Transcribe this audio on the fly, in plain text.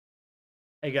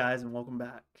Hey guys, and welcome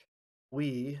back.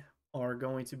 We are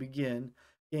going to begin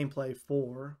gameplay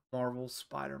for Marvel's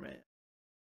Spider-Man.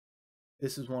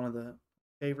 This is one of the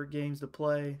favorite games to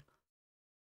play.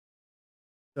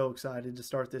 So excited to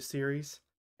start this series,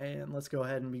 and let's go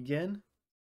ahead and begin.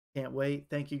 Can't wait.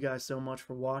 Thank you guys so much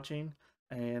for watching,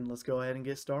 and let's go ahead and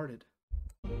get started.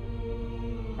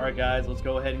 Alright guys, let's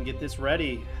go ahead and get this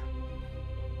ready.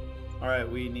 Alright,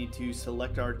 we need to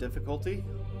select our difficulty.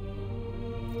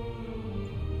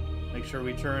 Make sure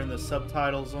we turn the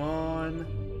subtitles on.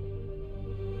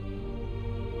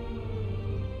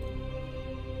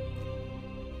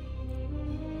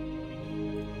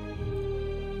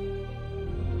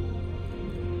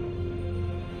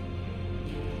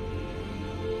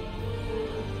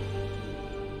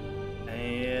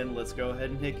 And let's go ahead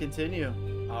and hit continue.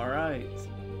 All right.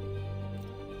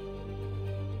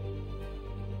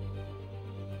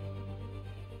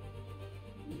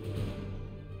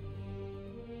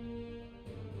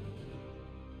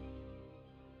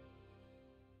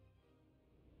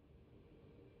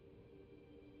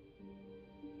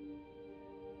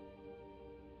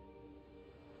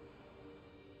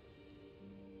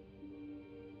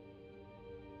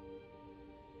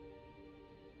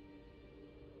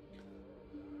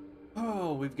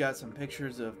 Oh, we've got some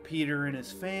pictures of Peter and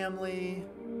his family.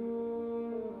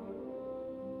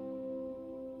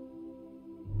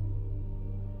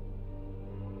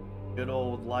 Good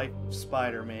old life of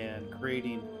Spider-Man,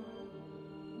 creating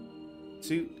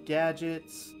suit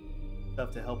gadgets,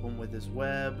 stuff to help him with his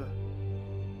web.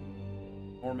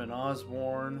 Norman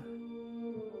Osborn.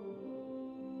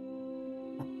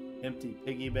 Empty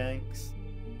piggy banks.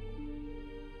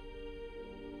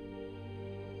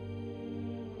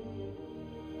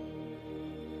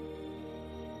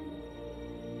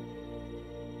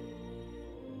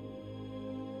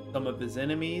 Some of his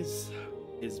enemies,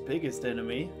 his biggest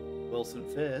enemy, Wilson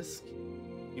Fisk.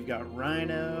 You've got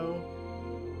Rhino,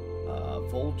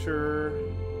 Vulture.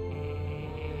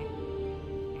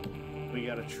 We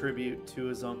got a tribute to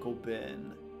his Uncle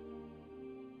Ben.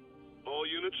 All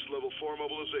units, level 4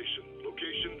 mobilization.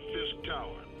 Location, Fisk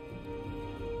Tower.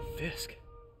 Fisk?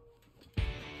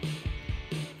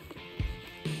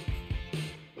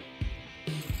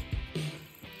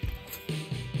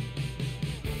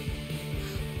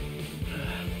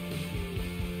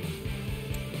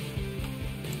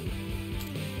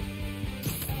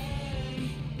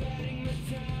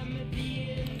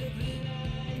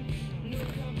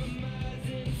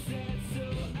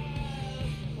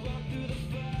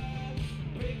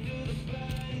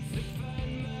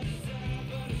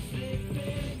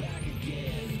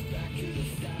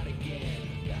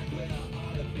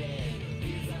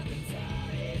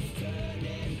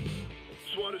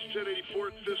 SWAT is 1084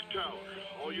 at Fisk Tower.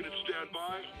 All units stand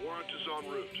by. Warrant is en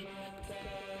route.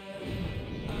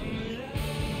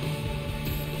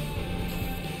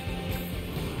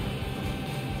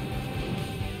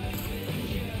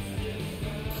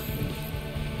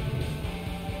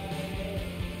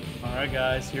 Alright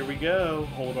guys, here we go.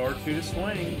 Hold R2 to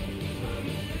swing.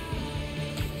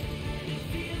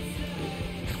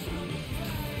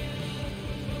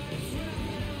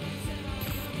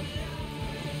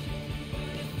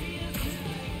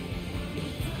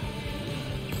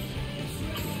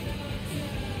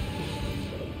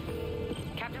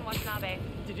 Captain Watanabe.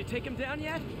 Did you take him down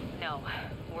yet? No,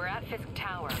 we're at Fisk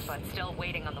Tower, but still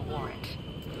waiting on the warrant.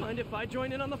 Mind if I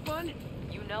join in on the fun?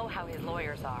 You know how his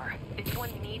lawyers are. This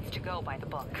one needs to go by the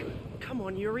book. Come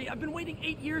on, Yuri. I've been waiting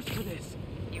 8 years for this.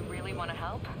 You really want to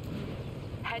help?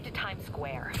 Head to Times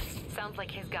Square. Sounds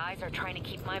like his guys are trying to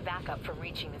keep my backup from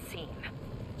reaching the scene.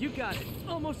 You got it.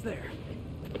 Almost there.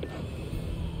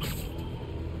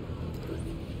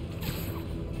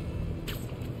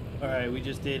 Alright, we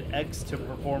just did X to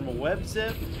perform a web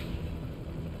zip.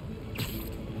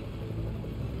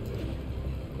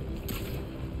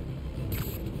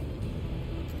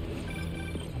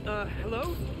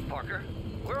 Hello? Parker,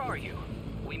 where are you?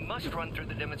 We must run through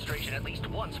the demonstration at least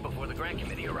once before the grant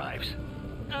committee arrives.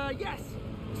 Yes.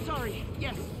 Sorry.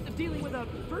 Yes. Dealing with a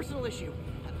personal issue.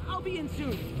 I'll be in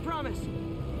soon. Promise.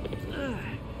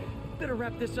 Better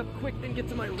wrap this up quick than get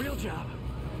to my real job.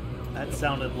 That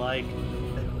sounded like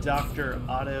Dr.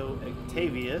 Otto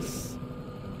Octavius,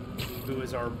 who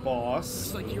is our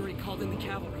boss. Looks like Yuri called in the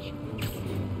cavalry.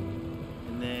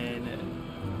 And then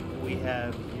we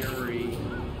have Yuri,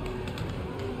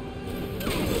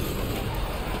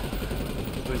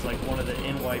 who is like one of the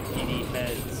NYPD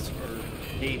heads or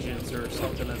agents or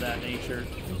something of that nature.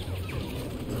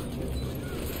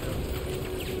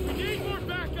 Need more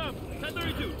backup!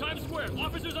 1032, Times Square.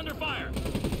 Officers under fire.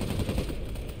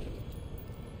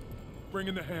 Bring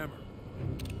in the hammer.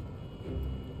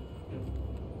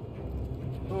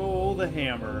 Oh, the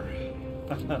hammer.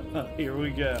 Here we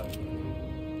go.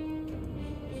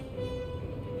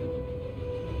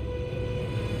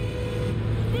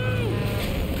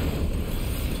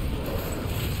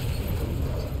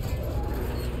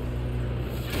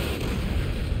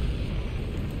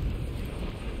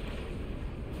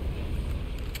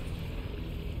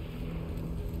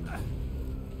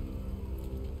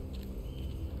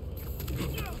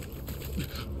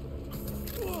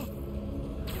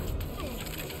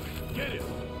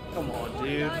 Come on,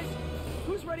 dude. Guys,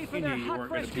 who's ready for You their knew you hot, weren't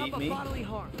fresh gonna beat cup me. of bodily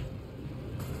harm?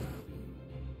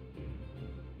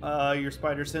 Your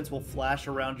spider sense will flash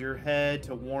around your head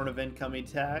to warn of incoming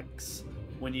attacks.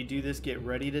 When you do this, get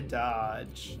ready to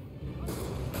dodge.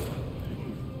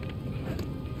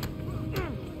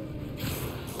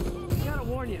 Gotta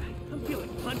warn you, I'm feeling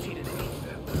punchy today.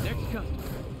 Next customer.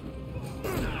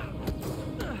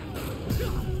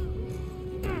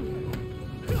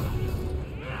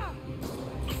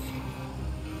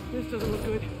 This doesn't look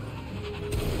good.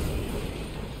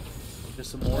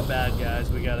 Just some more bad guys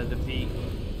we gotta defeat.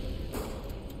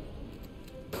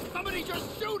 Somebody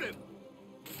just shoot him!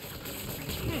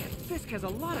 Man, Fisk has a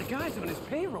lot of guys on his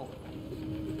payroll.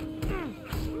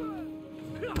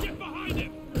 Get behind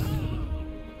him!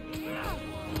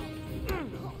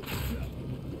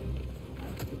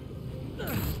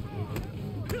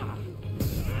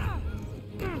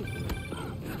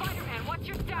 Spider-Man, what's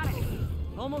your status?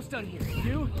 Almost done here.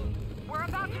 You? We're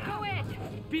about to go in.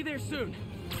 Be there soon.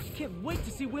 Can't wait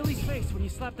to see Willie's face when you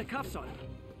slap the cuffs on him.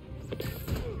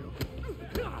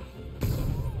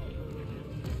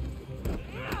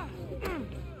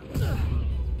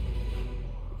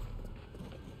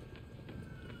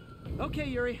 Okay,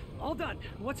 Yuri, all done.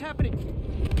 What's happening?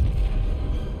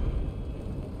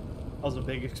 That was a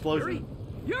big Yuri! explosion.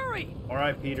 Yuri!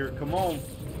 Alright, Peter, come on.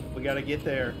 We gotta get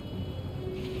there.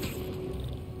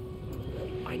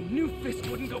 I knew Fisk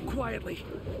wouldn't go quietly.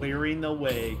 Clearing the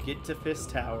way. Get to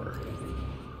Fist Tower.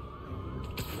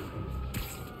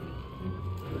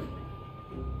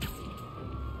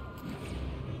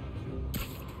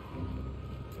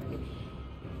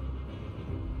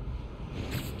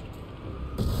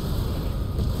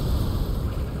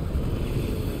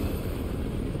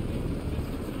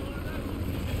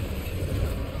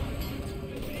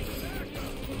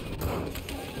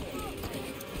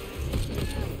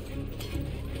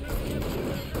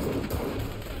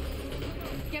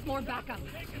 Get more backup.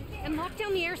 And lock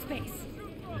down the airspace.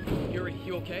 Yuri,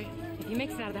 you okay? If he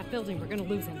makes it out of that building, we're gonna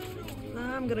lose him.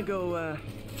 I'm gonna go,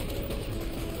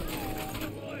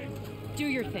 Do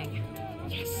your thing.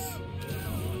 Yes!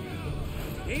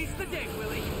 He's the day,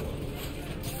 Willie!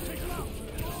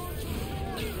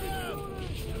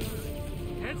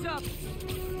 Heads up!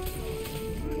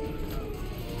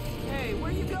 Hey,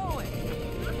 where you going?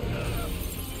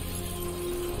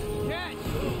 Catch!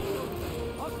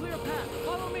 I'll clear a path.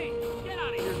 Follow me! Get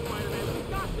out of here, Spider-Man! We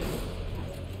got this!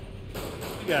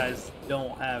 You guys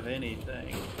don't have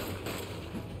anything.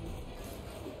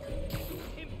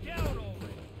 Him down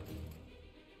already!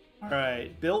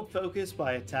 Alright, build focus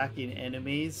by attacking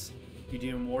enemies. You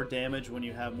do more damage when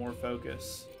you have more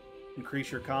focus.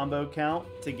 Increase your combo count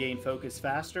to gain focus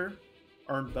faster.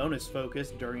 Earn bonus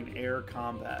focus during air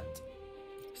combat.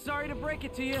 Sorry to break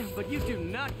it to you, but you do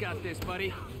not got this,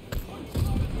 buddy.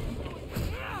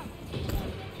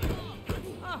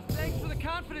 Oh, thanks for the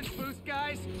confidence boost,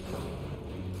 guys.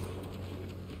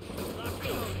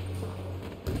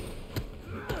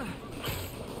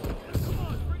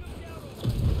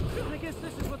 I guess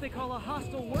this is what they call a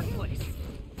hostile workplace.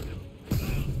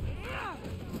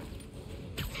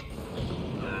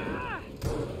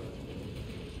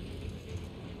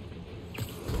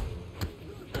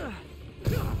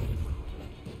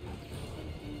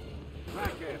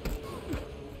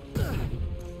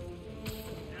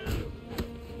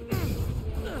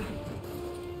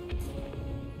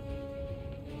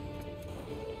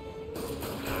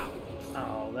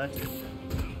 Oh, that didn't.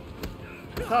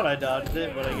 I thought I dodged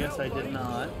it, but I guess I did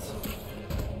not.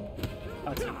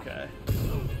 That's okay.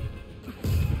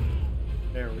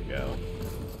 There we go.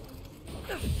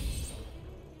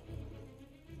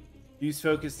 Use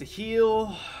focus to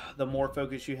heal. The more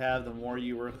focus you have, the more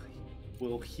you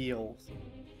will heal.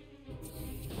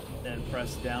 Then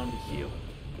press down to heal.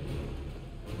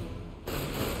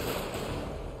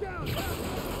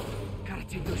 Gotta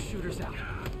take those shooters out.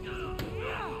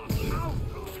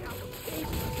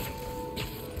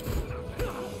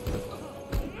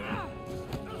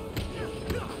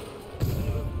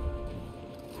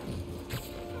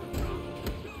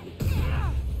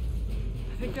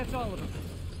 I think that's all of them.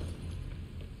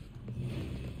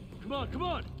 Come on, come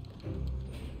on!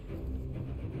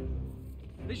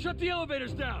 They shut the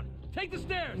elevators down! Take the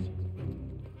stairs!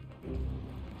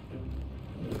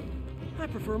 I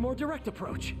prefer a more direct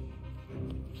approach.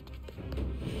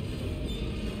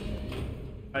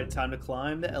 Alright, time to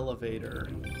climb the elevator.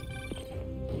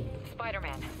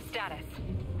 Spider-Man, status.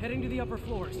 Heading to the upper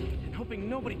floors and hoping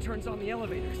nobody turns on the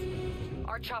elevators.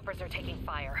 Our choppers are taking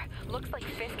fire. Looks like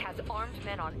Fisk has armed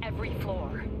men on every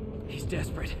floor. He's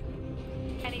desperate.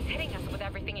 And he's hitting us with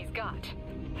everything he's got.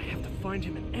 I have to find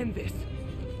him and end this.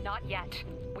 Not yet.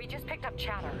 We just picked up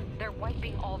chatter. They're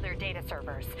wiping all their data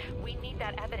servers. We need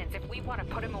that evidence if we want to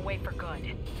put him away for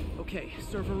good. Okay,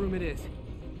 server room it is.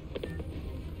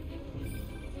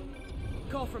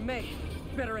 Call from May.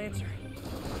 Better answer.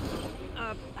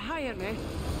 Hi, Aunt May.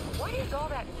 What is all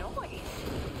that noise?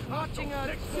 Watching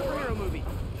a superhero movie.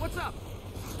 What's up?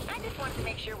 I just wanted to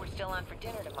make sure we're still on for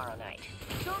dinner tomorrow night.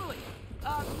 Totally.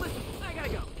 Listen, I gotta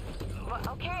go. Well,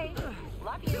 okay.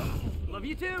 Love you. Love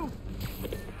you too.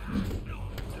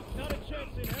 Not a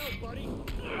chance in hell, buddy.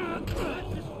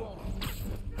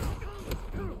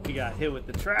 He got hit with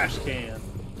the trash can.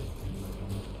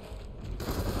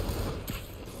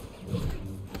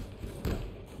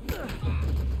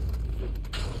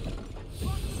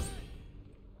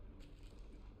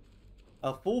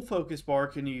 A full focus bar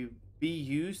can be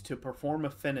used to perform a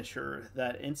finisher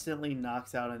that instantly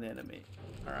knocks out an enemy.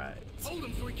 Alright. Hold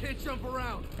him so he can't jump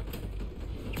around.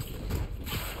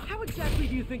 How exactly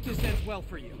do you think this ends well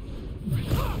for you?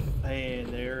 And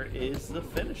there is the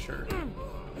finisher.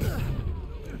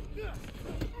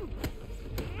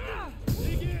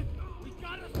 Dig in. We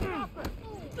gotta stop it.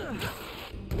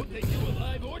 We'll take you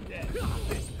alive or dead.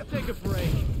 Take a break.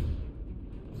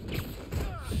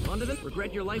 Onto them?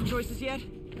 Regret your life choices yet?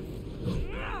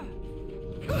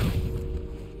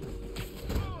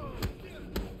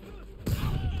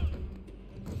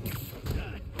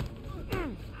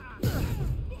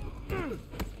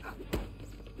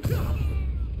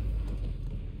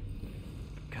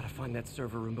 Gotta find that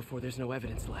server room before there's no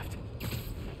evidence left.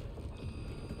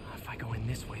 If I go in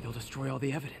this way, they'll destroy all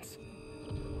the evidence.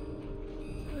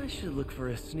 I should look for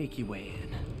a sneaky way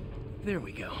in. There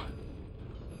we go.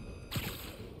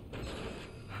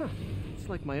 Huh. It's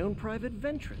like my own private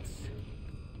ventrance.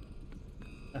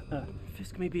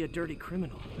 Fisk may be a dirty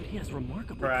criminal, but he has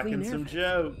remarkably Cracking clean air some vents.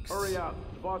 jokes. Hurry up.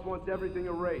 The boss wants everything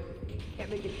erased. Can't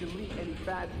make it delete any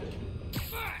faster.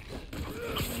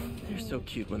 They're so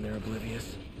cute when they're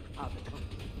oblivious.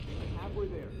 Halfway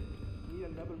there. Need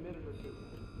another minute or two.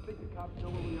 Think the cops know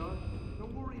where we are?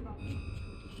 Don't worry about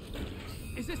it.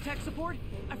 Is this tech support?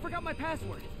 I forgot my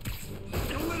password.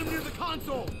 Don't let him near the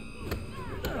console.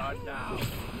 Not now.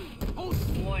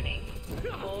 Warning.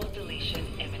 Full deletion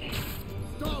imminent.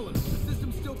 Stalin, the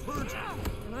system's still purging.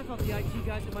 And I thought the IT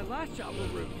guys at my last job were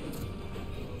rude.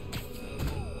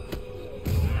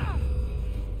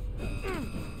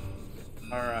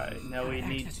 Alright, now we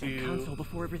need Access that console to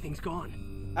before everything's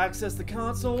gone. access the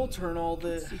console, turn all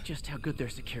the... See just how good their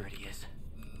security is.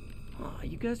 Aw,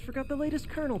 you guys forgot the latest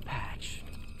kernel patch.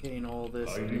 Gain all this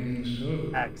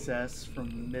Hiding access from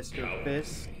Mr.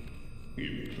 Fisk.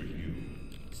 even for you.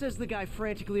 Says the guy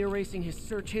frantically erasing his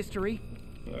search history.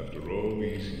 After all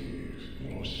these years,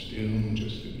 you're still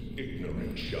just an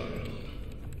ignorant child.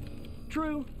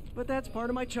 True, but that's part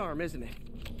of my charm, isn't it?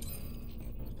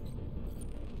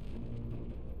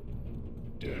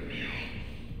 Damn you.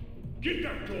 Get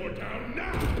that door down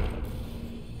now!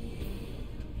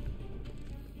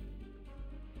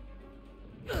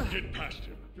 Get past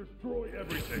him. Destroy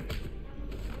everything.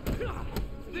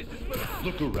 This is for the...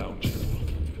 Look around you.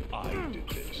 I did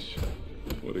this.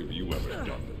 What have you ever done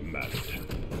that mattered?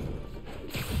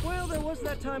 Well, there was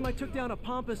that time I took down a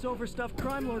pompous, overstuffed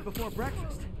crime lord before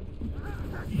breakfast.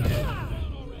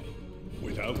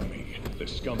 Without me, the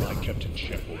scum I kept in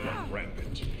check will run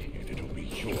rampant, and it'll be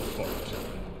your fault.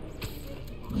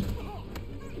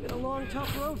 Been a long,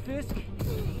 tough road, Fisk.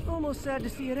 Almost sad to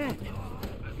see it end.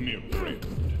 Mere friend.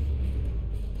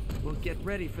 We'll get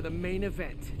ready for the main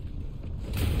event.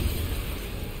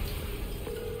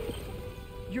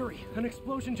 Yuri, an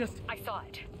explosion just... I saw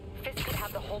it. Fisk could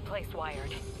have the whole place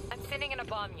wired. I'm sending in a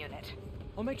bomb unit.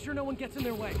 I'll make sure no one gets in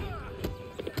their way.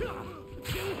 Kill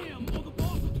him, or the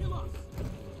boss will kill us.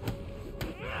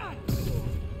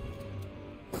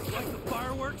 Like the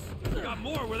fireworks? Got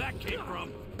more where that came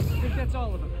from. I think that's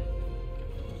all of them.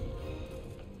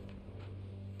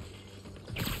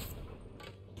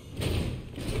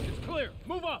 It's clear.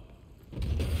 Move up.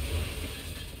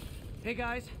 Hey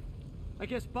guys, I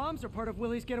guess bombs are part of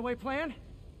Willie's getaway plan?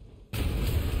 Sounds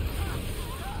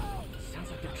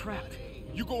like they're trapped.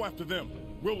 You go after them.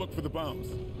 We'll look for the bombs.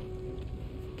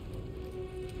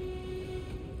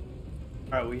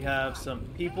 Alright, we have some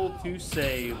people to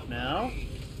save now.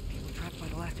 Trapped by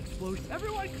the last explosion.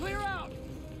 Everyone clear out!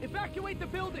 Evacuate the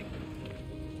building!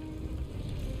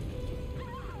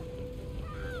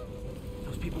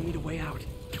 Those people need a way out.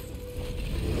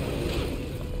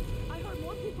 I heard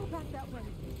more people back that way.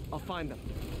 I'll find them.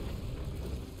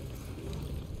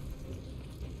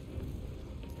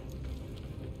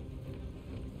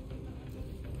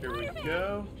 Here we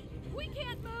go. We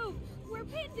can't move! We're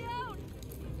pinned down!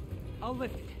 I'll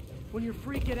lift it. When you're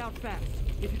free, get out fast.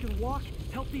 If you can walk,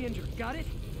 help the injured. Got it?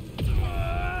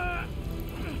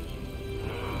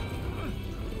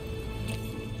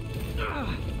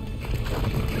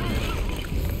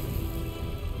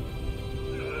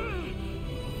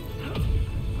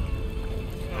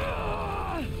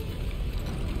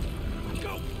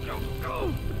 Go, go,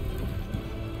 go!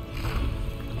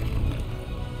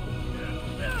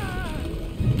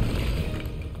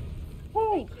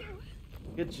 Woo!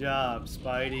 Good job,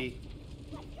 Spidey.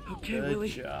 Okay, Good Willie.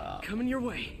 job. Coming your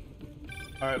way.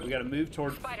 Alright, we gotta move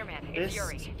toward Spider-Man, it's this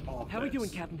Yuri. office. How we doing,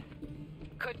 Captain?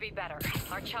 Could be better.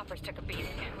 Our choppers took a beating.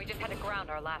 We just had to ground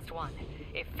our last one.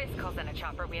 If Fisk calls in a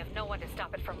chopper, we have no one to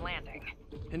stop it from landing.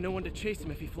 And no one to chase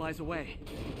him if he flies away.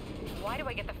 Why do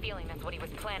I get the feeling that's what he was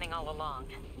planning all along?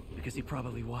 Because he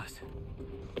probably was.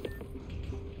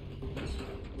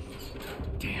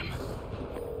 Damn.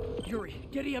 Yuri,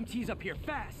 get EMTs up here,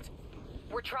 fast!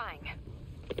 We're trying.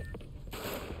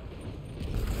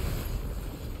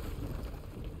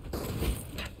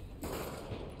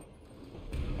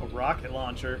 A rocket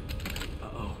launcher.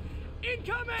 Uh-oh.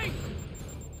 Incoming!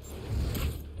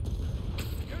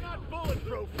 You're not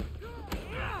bulletproof!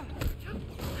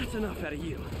 That's enough out of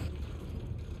you.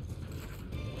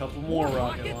 Couple more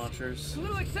rocket rockets? launchers. A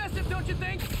little excessive, don't you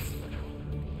think?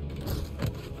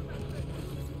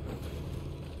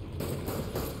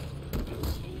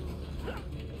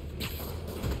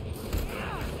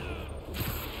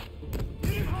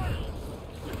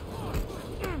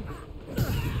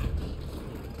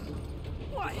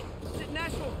 What? Is it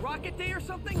National Rocket Day or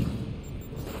something?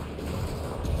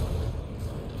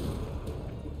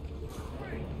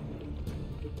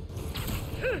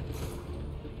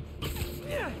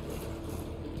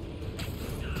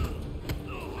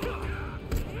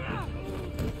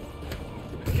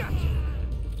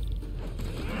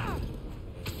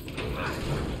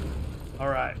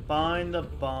 Alright, find the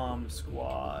bomb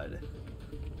squad.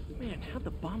 Man, how'd the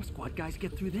bomb squad guys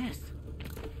get through this?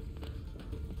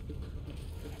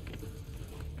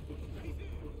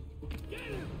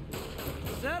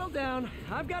 Settle down.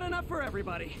 I've got enough for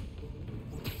everybody.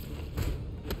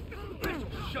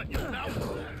 Shut your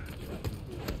mouth!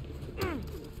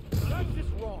 That's just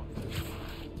wrong.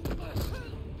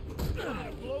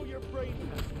 I'll blow your brains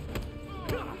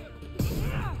out.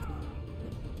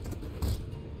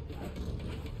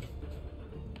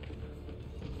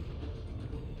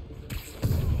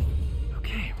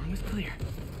 Okay, room is clear.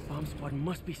 Bomb squad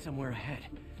must be somewhere ahead.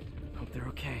 Hope they're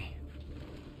okay.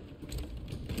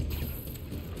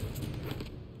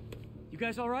 You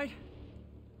guys all right?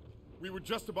 We were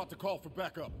just about to call for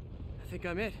backup. I think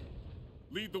I'm it.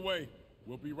 Lead the way.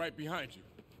 We'll be right behind you.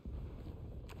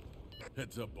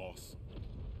 Heads up, boss.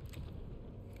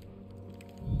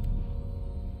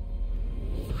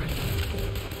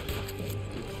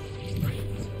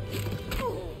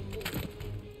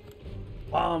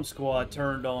 Bomb squad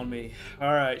turned on me.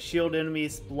 Alright, shield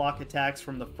enemies block attacks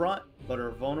from the front, but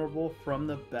are vulnerable from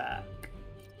the back.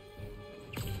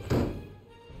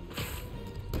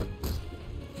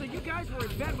 So you guys were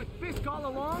in bed with Fisk all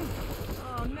along?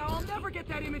 Oh no, I'll never get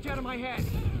that image out of my head.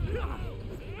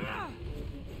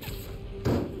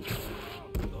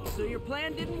 So your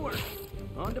plan didn't work.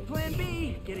 On to plan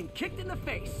B, getting kicked in the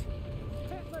face.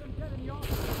 Can't let him get in the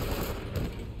office.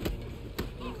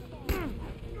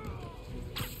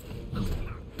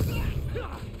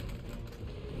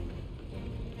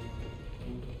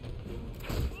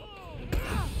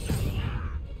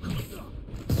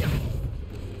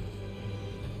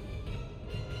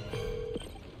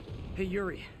 Hey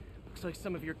Yuri, looks like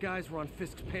some of your guys were on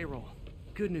Fisk's payroll.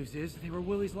 Good news is, they were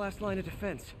Willie's last line of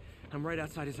defense. I'm right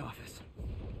outside his office.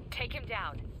 Take him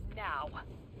down, now.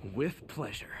 With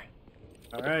pleasure.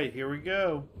 Alright, here we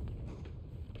go.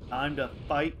 Time to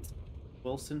fight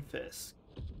Wilson Fisk.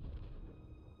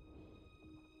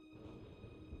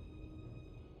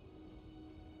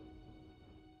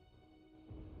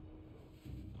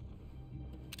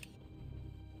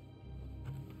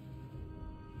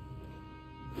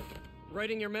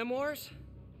 Writing your memoirs?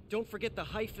 Don't forget the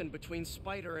hyphen between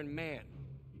spider and man.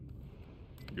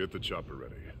 Get the chopper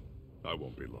ready. I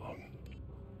won't be long.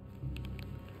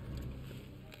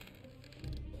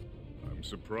 I'm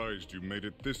surprised you made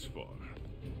it this far.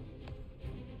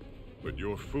 But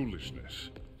your foolishness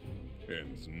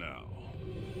ends now.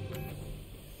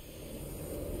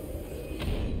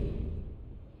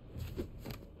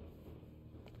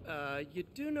 You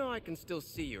do know I can still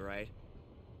see you, right?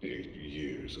 8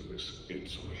 years of this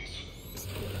insolence.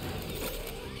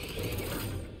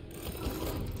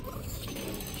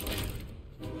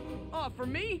 Oh, for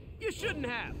me? You shouldn't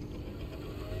have!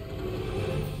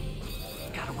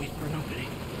 Gotta wait for an opening.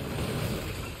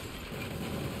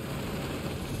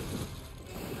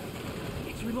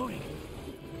 It's reloading.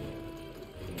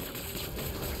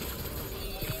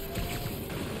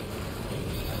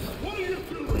 What are you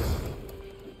doing?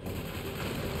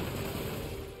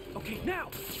 Okay, now!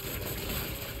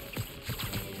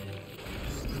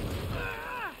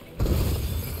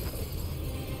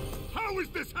 How is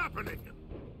this happening?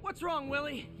 What's wrong,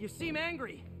 Willie? You seem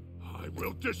angry. I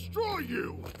will destroy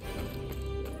you!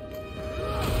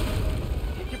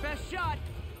 Take your best shot.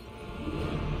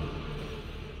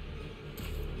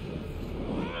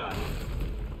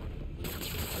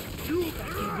 You...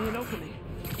 Give me an opening.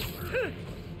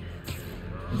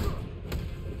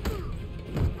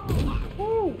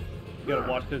 Woo! You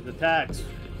gotta watch his attacks.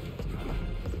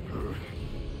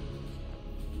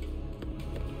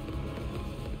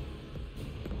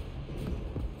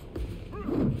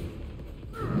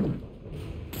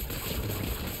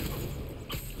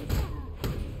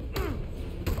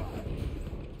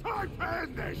 I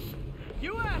end this!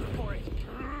 You asked for it.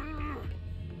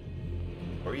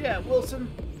 Where you at, Wilson?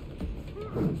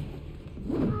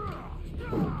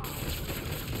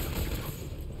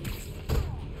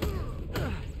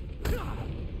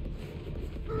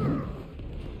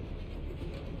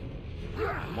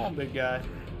 Come on, big guy.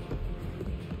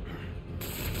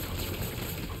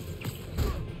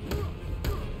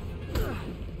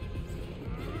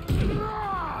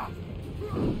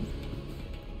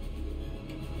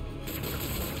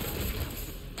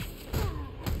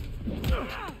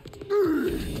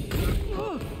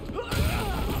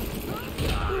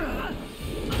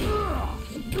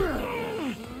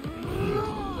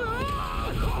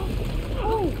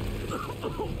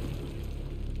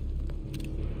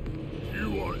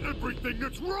 You are everything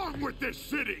that's wrong with this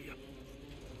city!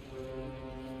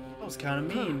 That was kind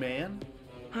of mean, man.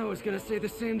 I was gonna say the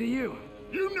same to you.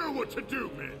 You know what to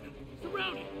do, men!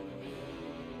 Surround it!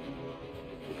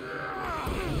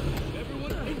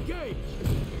 Everyone engage!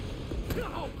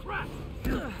 Oh, crap!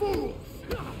 You fools!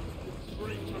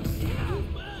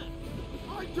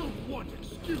 I don't want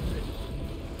excuses!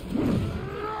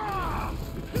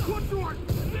 What do I...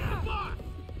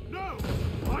 No!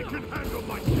 I can handle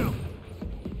myself!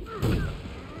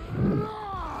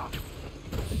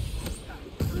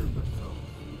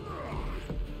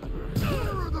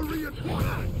 Where are the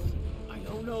reinforcements? I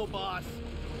don't know, boss.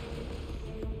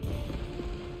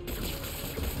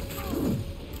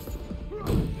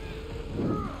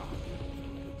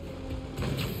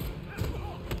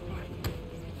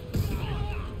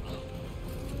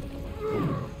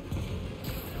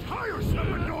 Hire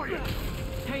some annoyance!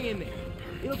 Hang in there.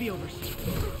 It'll be over soon.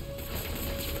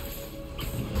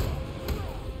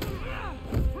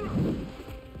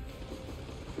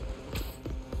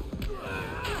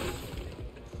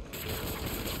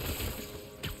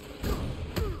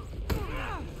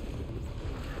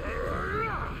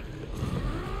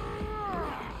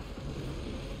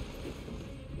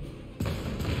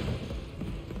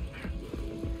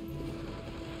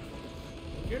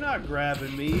 You're not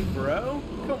grabbing me, bro.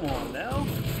 Come on now.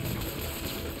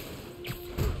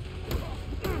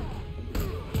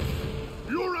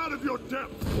 You're out of your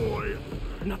depth, boy!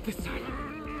 Not this time.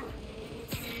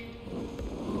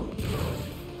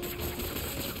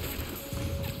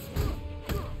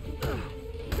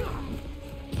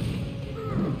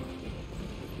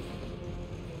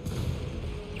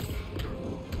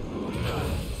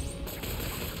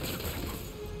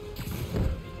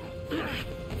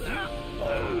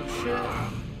 Oh, shit.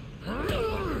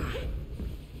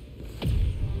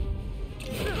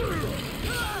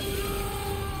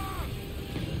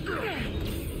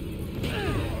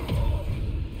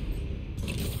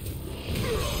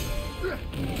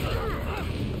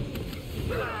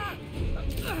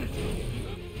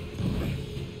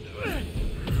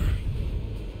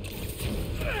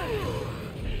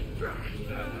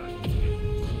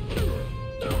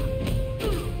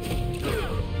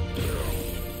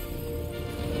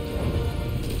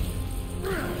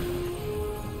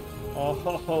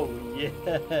 Oh, yeah.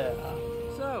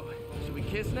 So, should we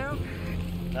kiss now?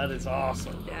 That is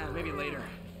awesome. Yeah, maybe later.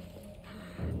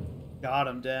 Got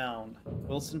him down.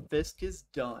 Wilson Fisk is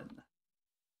done.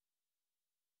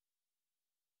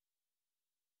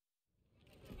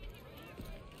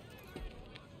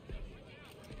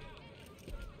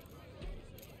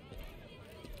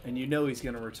 And you know he's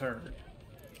going to return.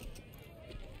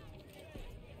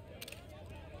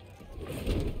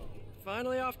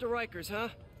 Finally off to Rikers, huh?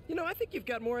 You know, I think you've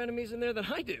got more enemies in there than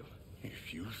I do.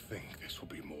 If you think this will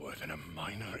be more than a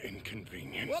minor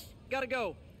inconvenience... Whoop, gotta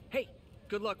go. Hey,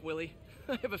 good luck, Willie.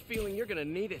 I have a feeling you're gonna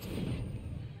need it.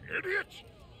 Idiot!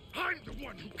 I'm the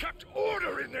one who kept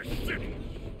order in this city!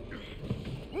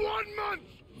 1 month!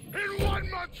 In 1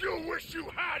 month you'll wish you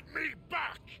had me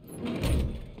back!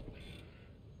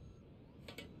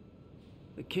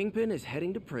 The Kingpin is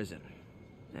heading to prison.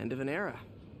 End of an era.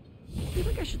 I feel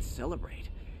like I should celebrate.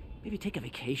 Maybe take a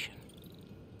vacation.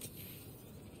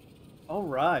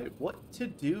 Alright, what to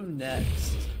do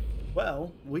next?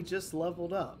 Well, we just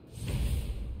leveled up.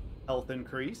 Health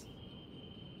increase.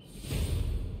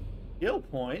 Skill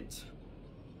point.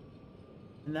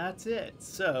 And that's it.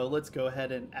 So let's go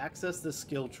ahead and access the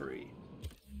skill tree.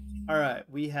 Alright,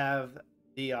 we have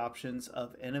the options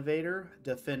of Innovator,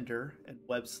 Defender, and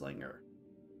Web Slinger.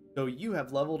 So you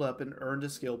have leveled up and earned a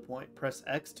skill point. Press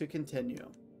X to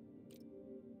continue.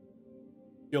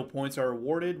 Skill points are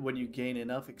awarded when you gain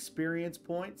enough experience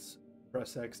points.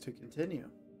 Press X to continue.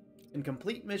 And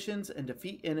complete missions and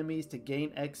defeat enemies to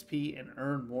gain XP and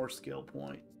earn more skill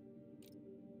points.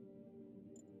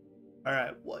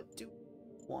 Alright, what do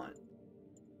we want?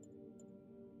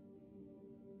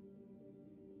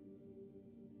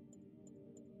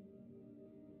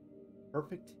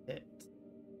 Perfect hit.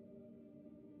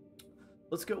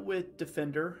 Let's go with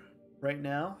Defender right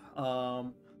now.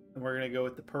 And we're going to go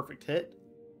with the perfect hit.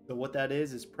 So what that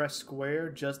is press square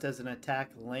just as an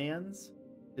attack lands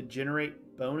to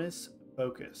generate bonus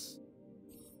focus.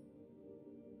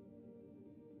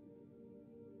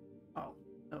 Oh,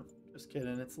 no, just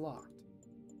kidding, it's locked.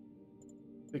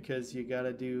 Because you got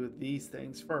to do these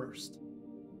things first.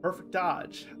 Perfect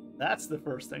dodge. That's the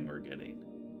first thing we're getting.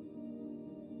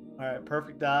 Alright,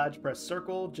 perfect dodge. Press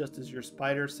circle just as your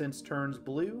spider sense turns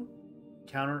blue.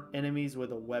 Counter enemies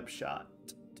with a web shot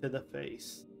to the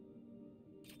face.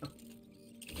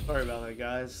 Sorry about that,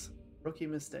 guys. Rookie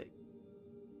mistake.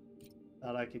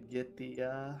 Thought I could get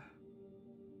the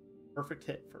perfect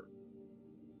hit for.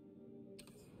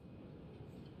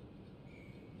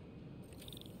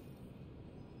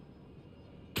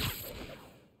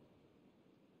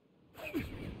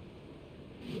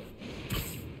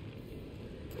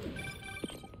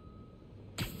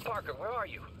 Parker, where are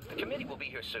you? The committee will be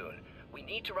here soon. We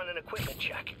need to run an equipment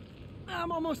check.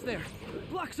 I'm almost there.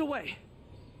 Blocks away.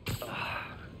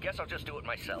 Guess I'll just do it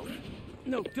myself.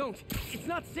 No, don't. It's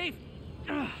not safe.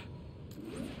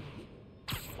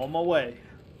 On my way.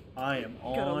 I am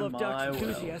Gotta on love my Doc's way.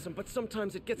 enthusiasm, but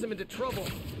sometimes it gets him into trouble.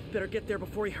 Better get there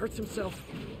before he hurts himself.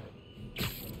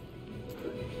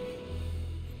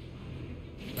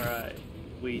 Alright.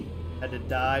 We had to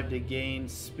dive to gain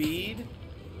speed,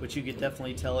 which you could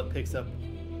definitely tell it picks up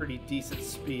pretty decent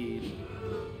speed.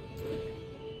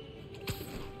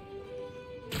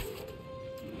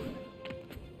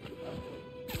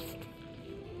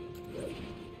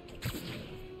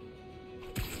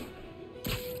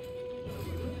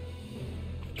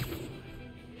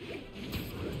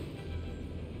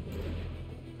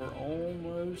 We're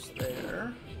almost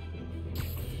there.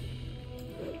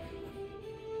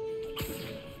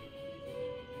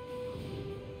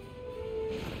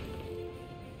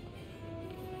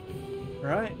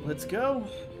 Alright, let's go.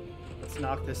 Let's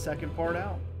knock this second part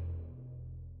out.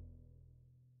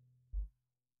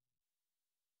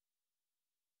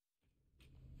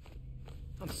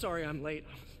 I'm sorry I'm late.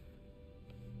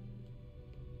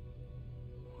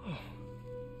 Oh.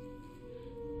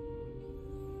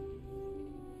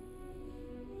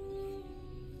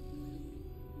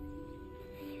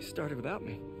 You started without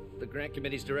me. The grant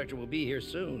committee's director will be here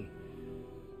soon.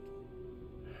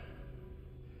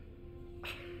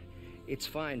 It's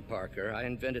fine, Parker. I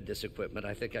invented this equipment.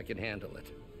 I think I can handle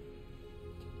it.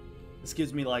 This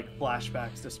gives me like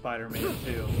flashbacks to Spider-Man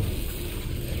 2.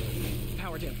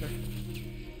 Power dampener.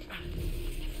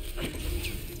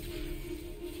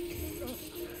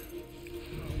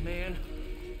 Oh, man.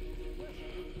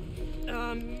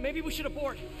 Maybe we should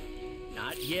abort.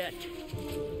 Not yet.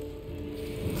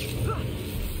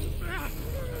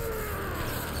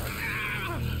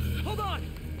 Hold on!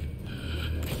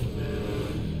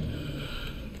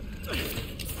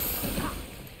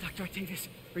 Dr. Octavius,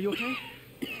 are you okay?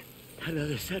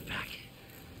 Another setback.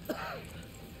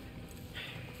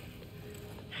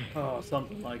 Oh,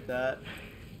 something like that.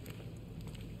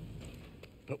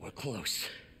 But we're close.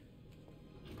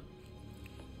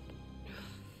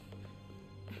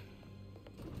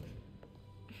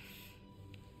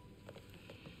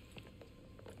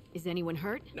 Is anyone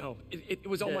hurt? No, it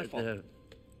was all my fault.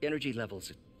 The energy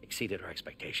levels exceeded our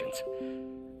expectations.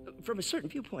 From a certain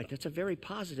viewpoint, that's a very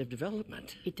positive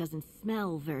development. It doesn't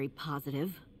smell very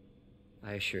positive.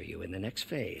 I assure you, in the next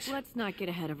phase... Let's not get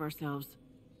ahead of ourselves.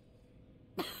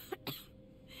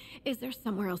 Is there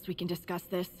somewhere else we can discuss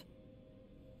this?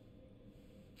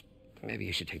 Maybe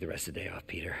you should take the rest of the day off,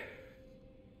 Peter.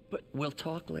 But we'll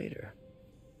talk later.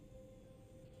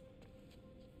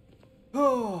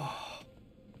 Oh.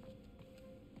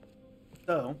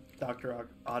 So, Dr.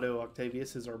 Otto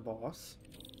Octavius is our boss.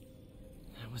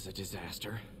 That was a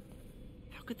disaster.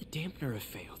 How could the dampener have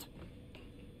failed?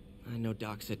 I know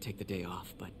Doc said take the day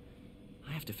off, but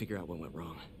I have to figure out what went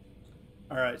wrong.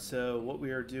 Alright, so what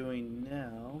we are doing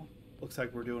now, looks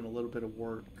like we're doing a little bit of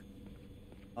work.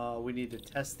 We need to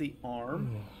test the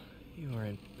arm. Ooh, you are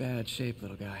in bad shape,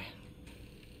 little guy.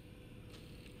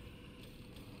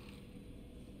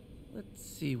 Let's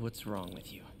see what's wrong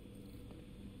with you.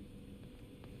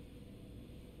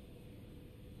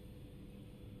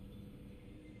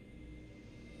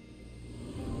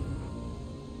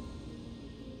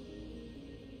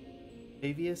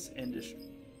 Octavius Industries.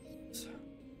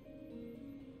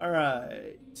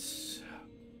 Alright.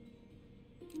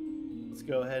 Let's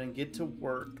go ahead and get to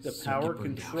work. The power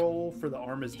control for the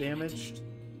arm is damaged.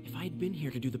 If I had been here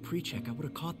to do the pre-check, I would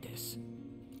have caught this.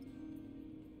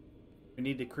 We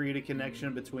need to create a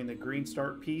connection between the green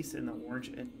start piece and the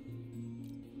orange end.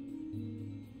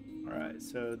 Alright,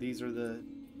 so these are the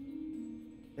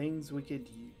things we could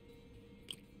use.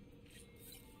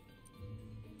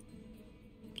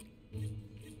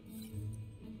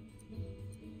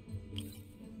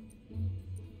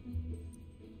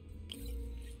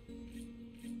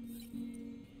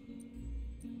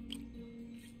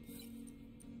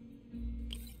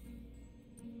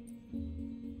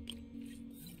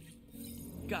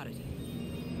 Got it.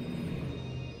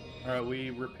 Alright, we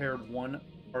repaired one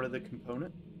part of the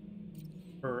component.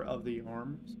 Or of the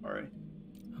arm, sorry.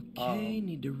 Okay,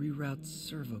 need to reroute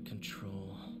servo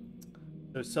control.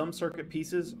 So some circuit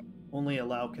pieces only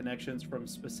allow connections from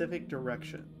specific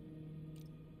direction.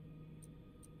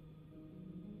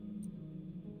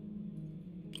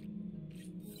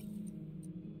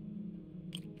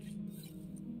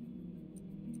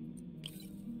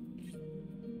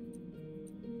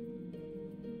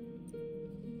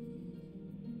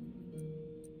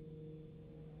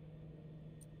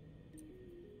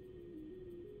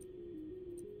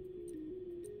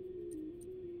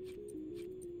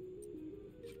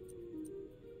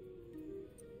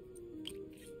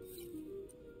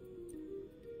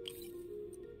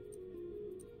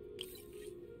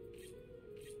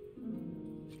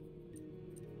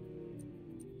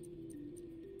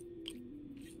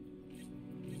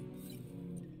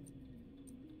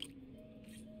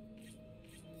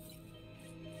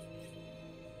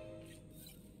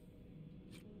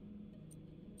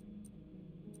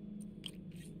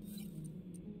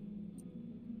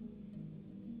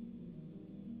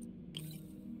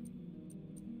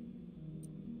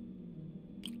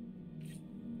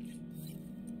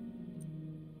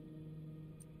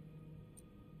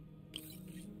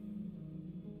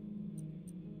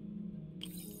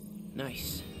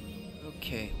 Nice.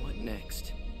 Okay, what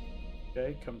next?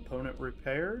 Okay, component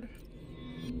repaired.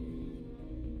 And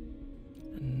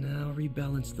now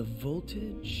rebalance the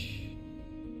voltage.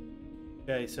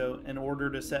 Okay, so in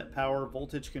order to set power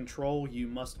voltage control, you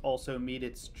must also meet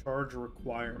its charge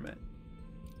requirement.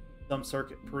 Some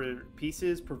circuit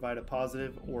pieces provide a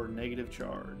positive or negative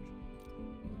charge.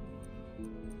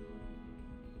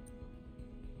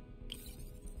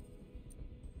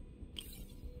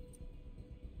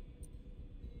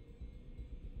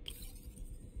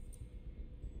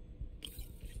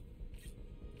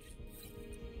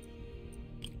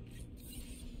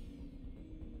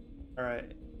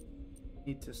 Alright,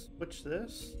 need to switch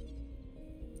this.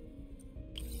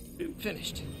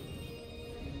 Finished.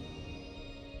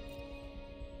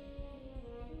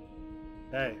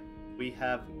 Okay, we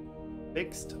have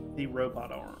fixed the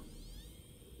robot arm.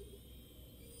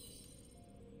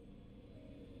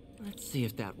 Let's see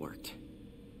if that worked.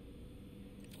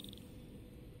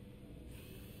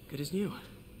 Good as new.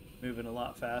 Moving a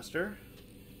lot faster.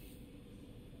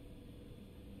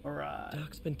 Alright.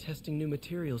 Doc's been testing new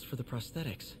materials for the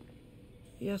prosthetics.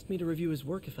 He asked me to review his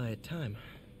work if I had time.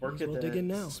 Work Might as at well dig in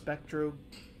the now.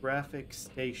 spectrographic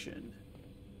station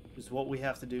is what we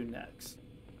have to do next.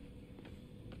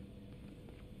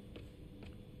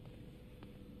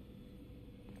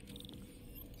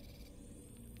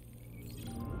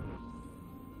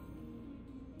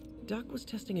 Doc was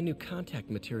testing a new contact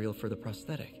material for the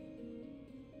prosthetic.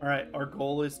 Alright, our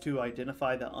goal is to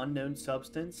identify the unknown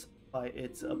substance by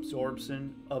its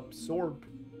absorption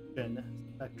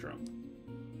spectrum.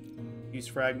 Use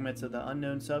fragments of the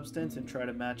unknown substance and try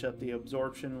to match up the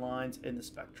absorption lines in the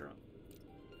spectrum.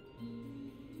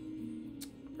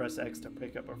 Press X to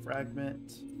pick up a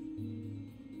fragment.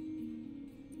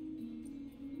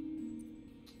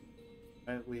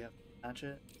 Right, we have to match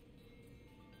it.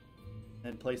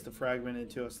 And place the fragment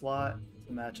into a slot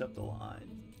to match up the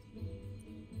lines.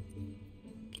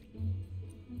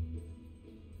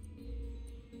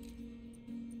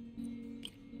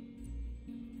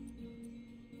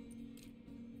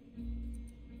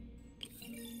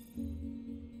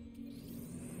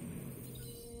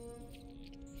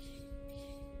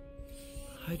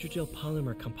 Hydrogel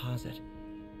polymer composite.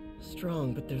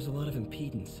 Strong, but there's a lot of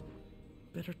impedance.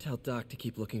 Better tell Doc to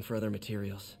keep looking for other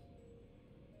materials.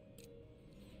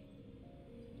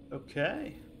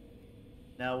 Okay.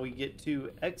 Now we get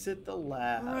to exit the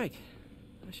lab. All right.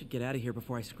 I should get out of here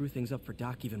before I screw things up for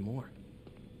Doc even more.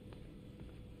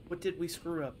 What did we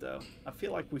screw up, though? I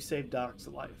feel like we saved Doc's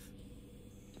life.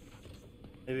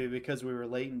 Maybe because we were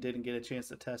late and didn't get a chance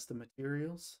to test the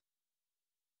materials?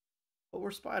 But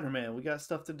we're Spider-Man. We got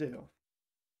stuff to do.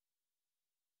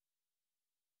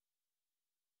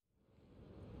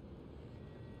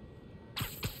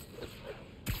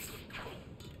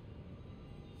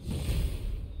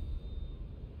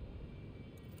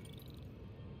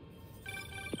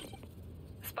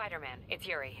 Spider-Man, it's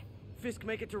Yuri. Fisk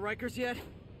make it to Rikers yet?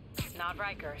 Not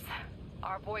Rikers.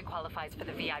 Our boy qualifies for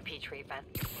the VIP treatment.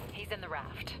 He's in the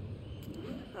raft.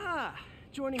 Ah,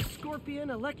 joining Scorpion,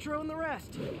 Electro, and the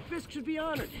rest. Fisk should be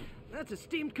honored. That's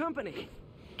esteemed company.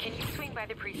 Can you swing by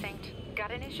the precinct?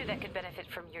 Got an issue that could benefit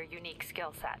from your unique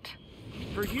skill set.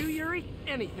 For you, Yuri,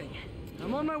 anything.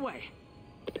 I'm on my way.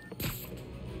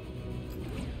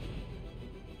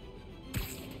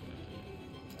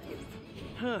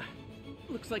 Huh.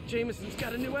 Looks like Jameson's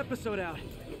got a new episode out.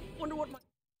 Wonder what my...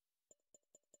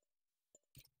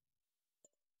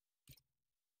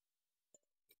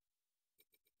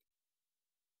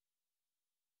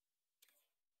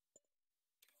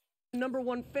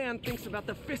 #1 fan thinks about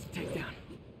the Fisk takedown.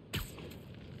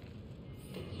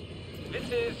 This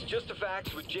is Just the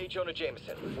Facts with J. Jonah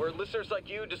Jameson, where listeners like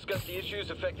you discuss the issues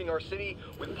affecting our city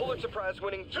with Pulitzer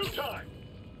Prize-winning two-time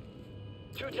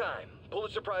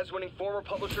Pulitzer Prize-winning former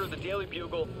publisher of the Daily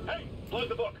Bugle. Hey, plug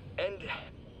the book. And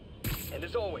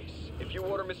as always, if you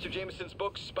order Mr. Jameson's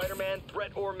book, Spider-Man,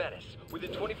 Threat or Menace,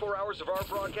 within 24 hours of our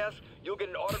broadcast, you'll get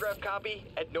an autographed copy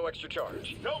at no extra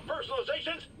charge. No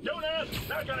personalizations. Don't ask.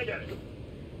 Not gonna get it.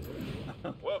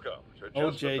 Welcome to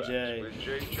Oh, Just the JJ. Facts with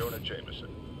J. Jonah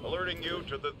Jameson, alerting you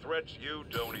to the threats you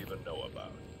don't even know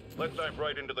about. Let's dive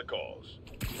right into the calls.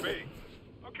 Me.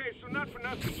 Okay, so not for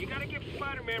nothing. You gotta give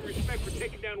Spider-Man respect for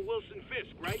taking down Wilson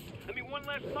Fisk, right? I mean, one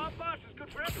less mob boss is good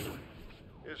for everyone.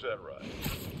 Is that right?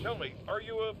 Tell me, are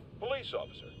you a police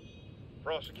officer?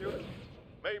 Prosecutor?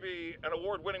 Maybe an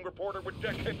award-winning reporter with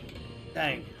decades?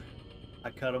 Dang. I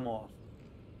cut him off.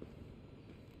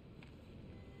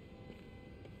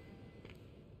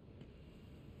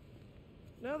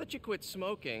 Now that you quit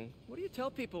smoking, what do you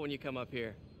tell people when you come up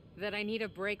here? That I need a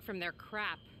break from their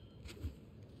crap.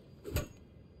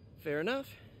 Fair enough.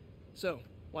 So,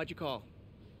 why'd you call?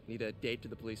 Need a date to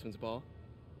the policeman's ball?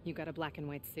 You got a black and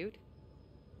white suit?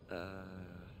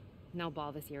 No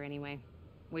ball this year anyway.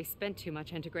 We spent too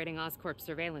much integrating Oscorp's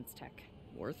surveillance tech.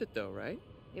 Worth it though, right?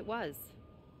 It was.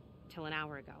 Till an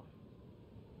hour ago.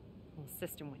 Whole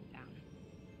system went down.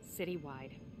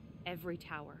 Citywide. Every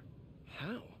tower.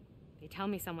 How? They tell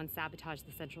me someone sabotaged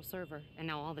the central server, and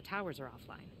now all the towers are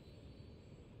offline.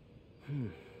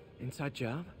 Inside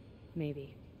job?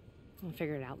 Maybe. We'll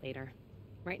figure it out later.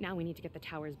 Right now we need to get the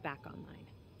towers back online.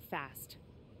 Fast.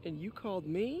 And you called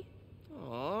me?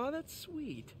 Aw, that's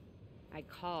sweet. I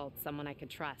called someone I could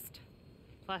trust.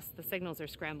 Plus, the signals are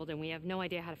scrambled and we have no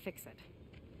idea how to fix it.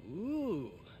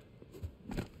 Ooh.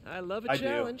 I love a I do.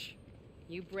 challenge.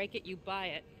 You break it, you buy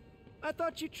it. I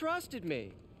thought you trusted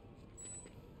me.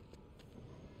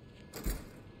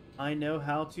 I know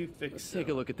how to fix Let's it. take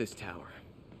a look at this tower.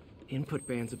 Input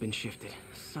bands have been shifted.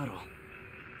 Subtle.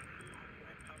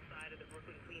 Outside of the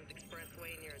Brooklyn-Queens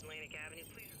Expressway near Atlantic Avenue,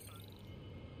 please respond.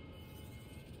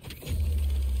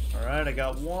 Alright, I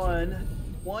got one.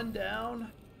 One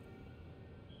down.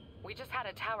 We just had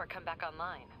a tower come back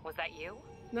online. Was that you?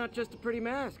 Not just a pretty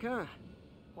mask, huh?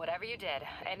 Whatever you did,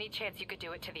 any chance you could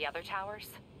do it to the other towers?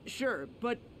 Sure,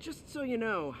 but just so you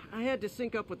know, I had to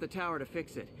sync up with the tower to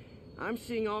fix it. I'm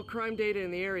seeing all crime data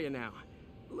in the area now.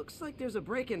 Looks like there's a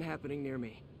break-in happening near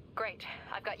me. Great.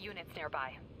 I've got units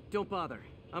nearby. Don't bother.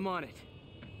 I'm on it.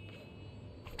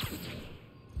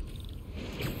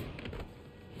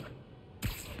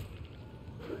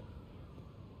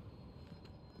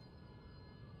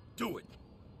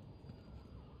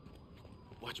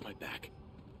 Watch my back.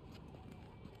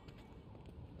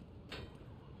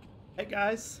 Hey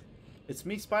guys, it's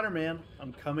me, Spider-Man.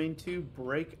 I'm coming to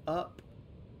break up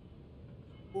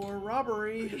for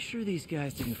robbery. Pretty sure these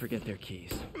guys didn't forget their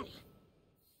keys.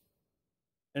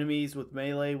 Enemies with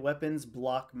melee weapons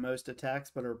block most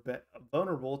attacks but are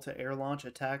vulnerable to air launch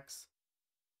attacks,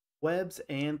 webs,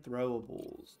 and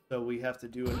throwables. So we have to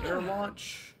do an air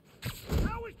launch.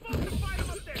 How are we supposed to fight him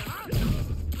up there, huh?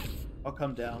 I'll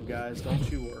come down, guys.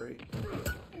 Don't you worry.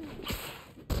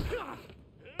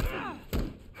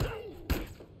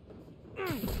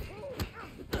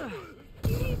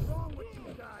 What's wrong with you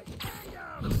guys? Hang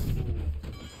down!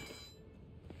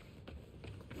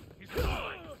 He's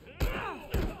gone!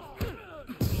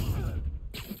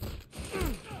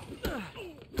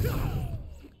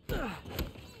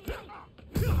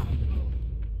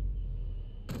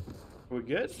 Are we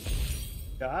good?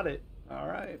 Got it. All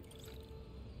right.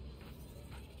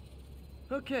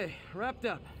 Okay, wrapped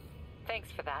up.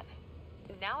 Thanks for that.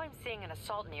 Now I'm seeing an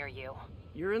assault near you.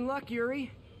 You're in luck,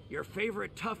 Yuri. Your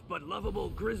favorite tough but lovable,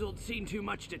 grizzled,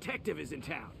 seen-too-much detective is in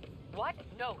town. What?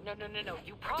 No.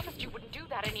 You promised you wouldn't do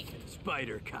that any...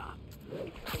 Spider Cop.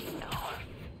 No.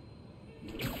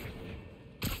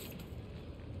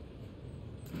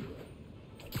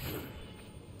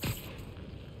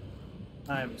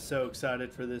 I'm so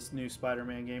excited for this new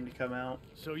Spider-Man game to come out.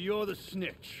 So you're the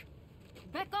snitch.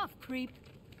 Back off, creep.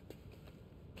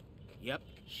 Yep,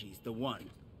 she's the one.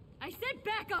 I said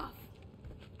back off!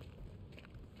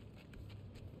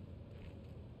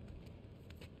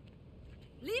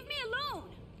 Leave me alone!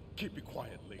 Keep it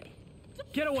quiet, lady.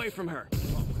 Get away from her!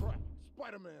 Oh, crap.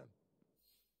 Spider-Man.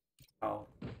 Oh,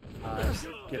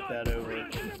 get that over.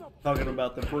 Talking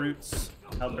about the brutes,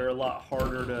 how they're a lot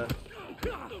harder to...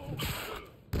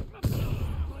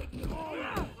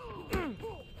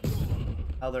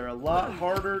 How they're a lot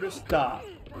harder to stop.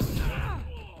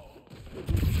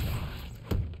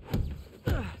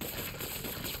 Get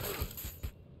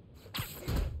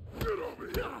over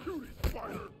here, cutie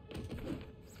spider.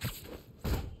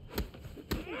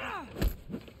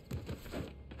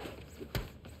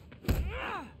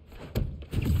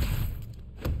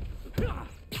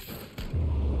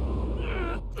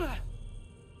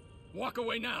 Walk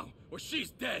away now, or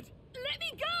she's dead! Let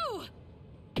me go!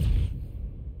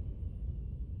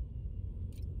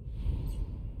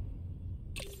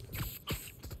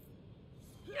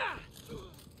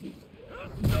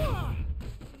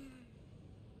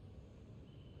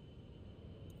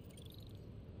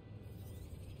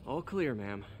 All clear,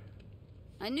 ma'am.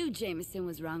 I knew Jameson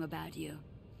was wrong about you.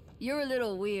 You're a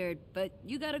little weird, but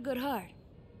you got a good heart.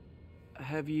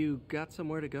 Have you got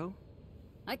somewhere to go?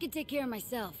 I can take care of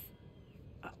myself.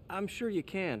 I'm sure you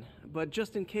can, but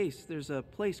just in case, there's a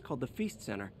place called the Feast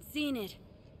Center. Seen it.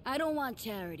 I don't want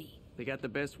charity. They got the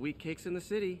best wheat cakes in the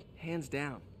city, hands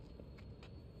down.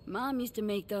 Mom used to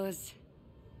make those.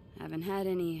 Haven't had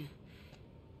any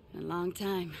in a long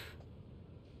time.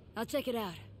 I'll check it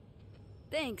out.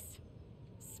 Thanks,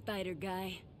 Spider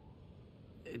Guy.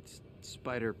 It's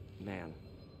Spider-Man.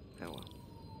 Oh well.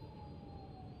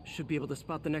 Should be able to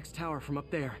spot the next tower from up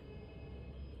there.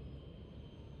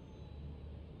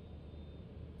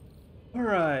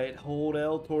 Alright, hold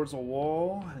L towards a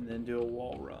wall, and then do a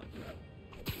wall run.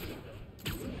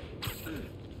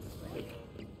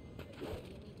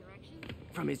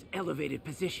 From his elevated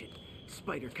position,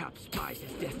 Spider Cop spies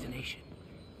his destination.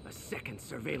 A second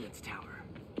surveillance tower.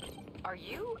 Are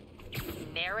you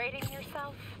narrating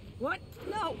yourself? What?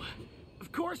 No!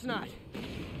 Of course not!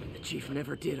 The Chief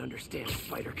never did understand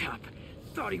Spider Cop.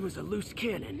 Thought he was a loose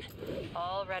cannon.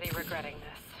 Already regretting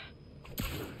this.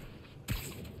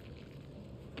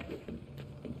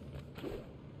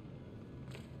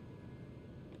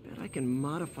 Bet I can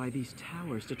modify these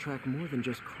towers to track more than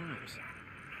just crimes.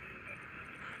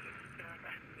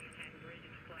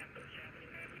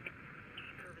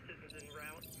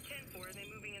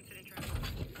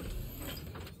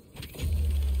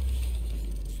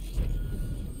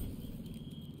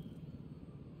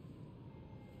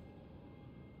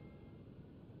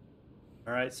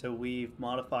 Alright, so we've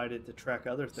modified it to track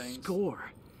other things.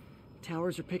 Score!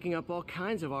 Towers are picking up all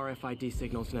kinds of RFID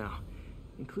signals now,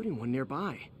 including one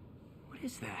nearby. What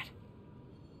is that?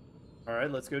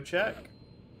 Alright, let's go check.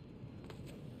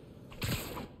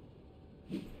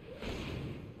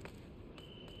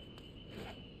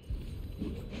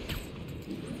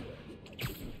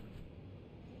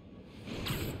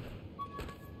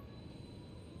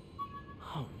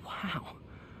 Oh, wow.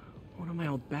 One of my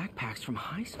old backpacks from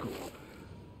high school.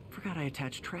 Forgot I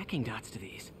attached tracking dots to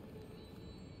these.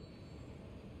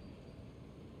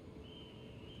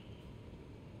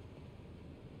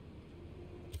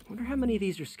 Wonder how many of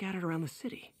these are scattered around the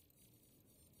city.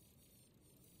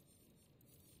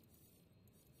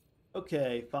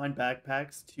 Okay, find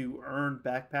backpacks to earn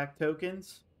backpack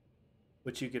tokens,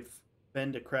 which you could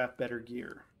spend to craft better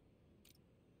gear.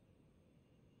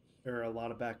 There are a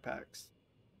lot of backpacks.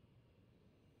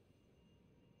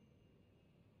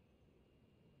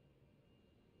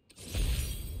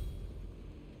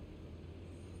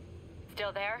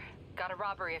 Still there? Got a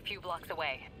robbery a few blocks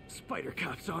away. Spider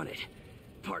Cop's on it.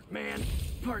 Part man,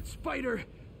 part spider,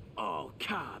 all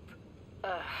cop.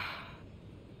 Ugh.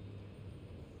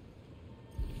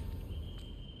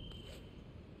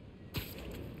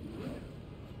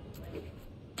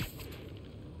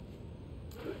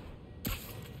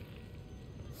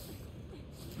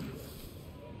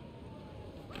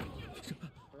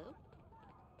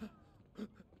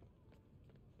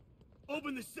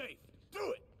 Open the safe!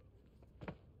 Do it!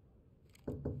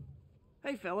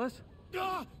 Hey, fellas.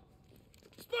 Ah!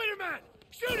 Spider-Man!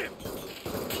 Shoot him!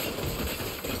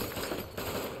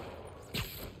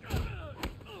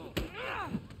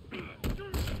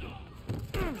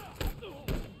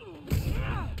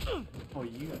 Oh,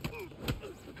 you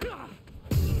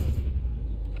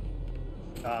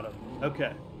got him.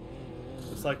 Okay.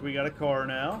 Looks like we got a car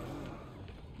now.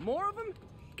 More of them?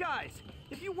 Guys,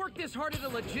 if you worked this hard at a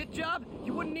legit job,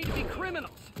 you wouldn't need to be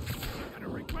criminals. You're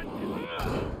gonna regret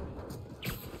this.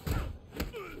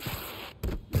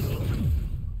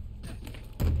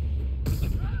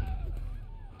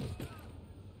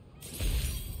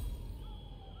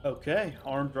 Okay,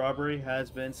 armed robbery has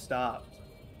been stopped.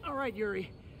 All right, Yuri.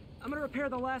 I'm gonna repair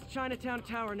the last Chinatown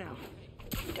tower now.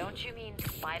 Don't you mean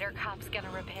Spider Cop's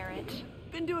gonna repair it?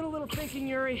 Been doing a little thinking,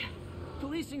 Yuri.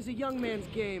 Policing's a young man's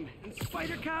game, and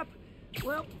Spider Cop,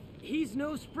 well, he's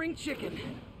no spring chicken.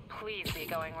 Please be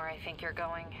going where I think you're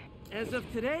going. As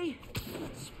of today,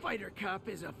 Spider Cop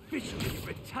is officially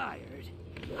retired.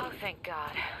 Oh, thank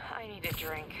God. I need a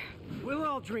drink. We'll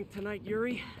all drink tonight,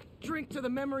 Yuri. Drink to the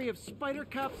memory of Spider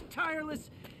Cop's tireless...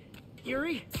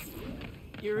 Yuri?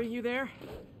 Yuri, you there?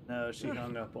 No, she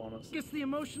hung up on us. Guess the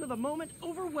emotion of the moment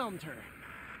overwhelmed her.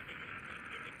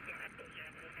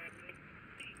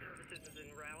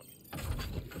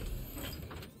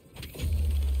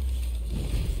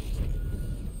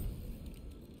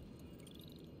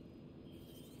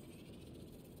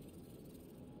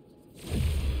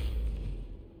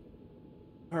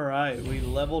 All right, we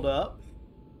leveled up.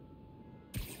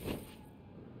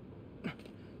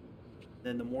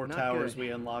 Then the more towers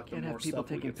we unlock, the more stuff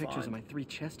we can find. Can't have people taking pictures of my 3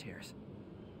 chest hairs.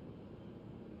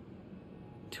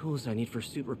 Tools I need for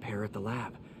suit repair at the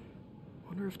lab.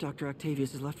 Wonder if Dr.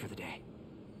 Octavius is left for the day.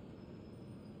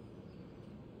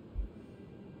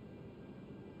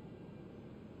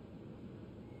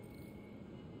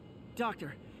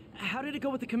 Doctor, how did it go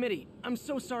with the committee? I'm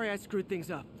so sorry I screwed things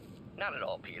up. Not at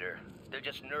all, Peter. They're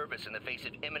just nervous in the face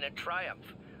of imminent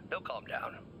triumph. They'll calm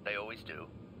down. They always do.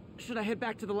 Should I head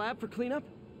back to the lab for cleanup?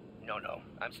 No.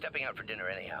 I'm stepping out for dinner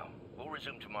anyhow. We'll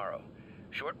resume tomorrow.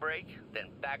 Short break, then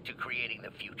back to creating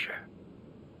the future.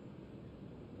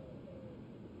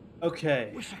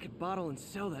 Okay. Wish I could bottle and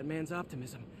sell that man's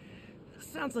optimism.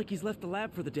 Sounds like he's left the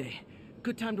lab for the day.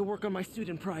 Good time to work on my suit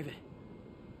in private.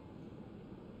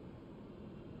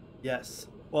 Yes.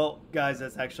 Well, guys,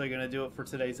 that's actually going to do it for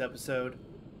today's episode.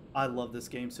 I love this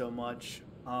game so much.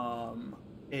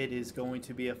 It is going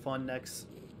to be a fun next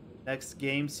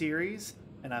game series,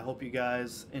 and I hope you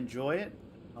guys enjoy it.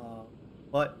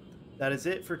 But that is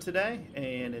it for today,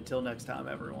 and until next time,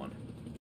 everyone.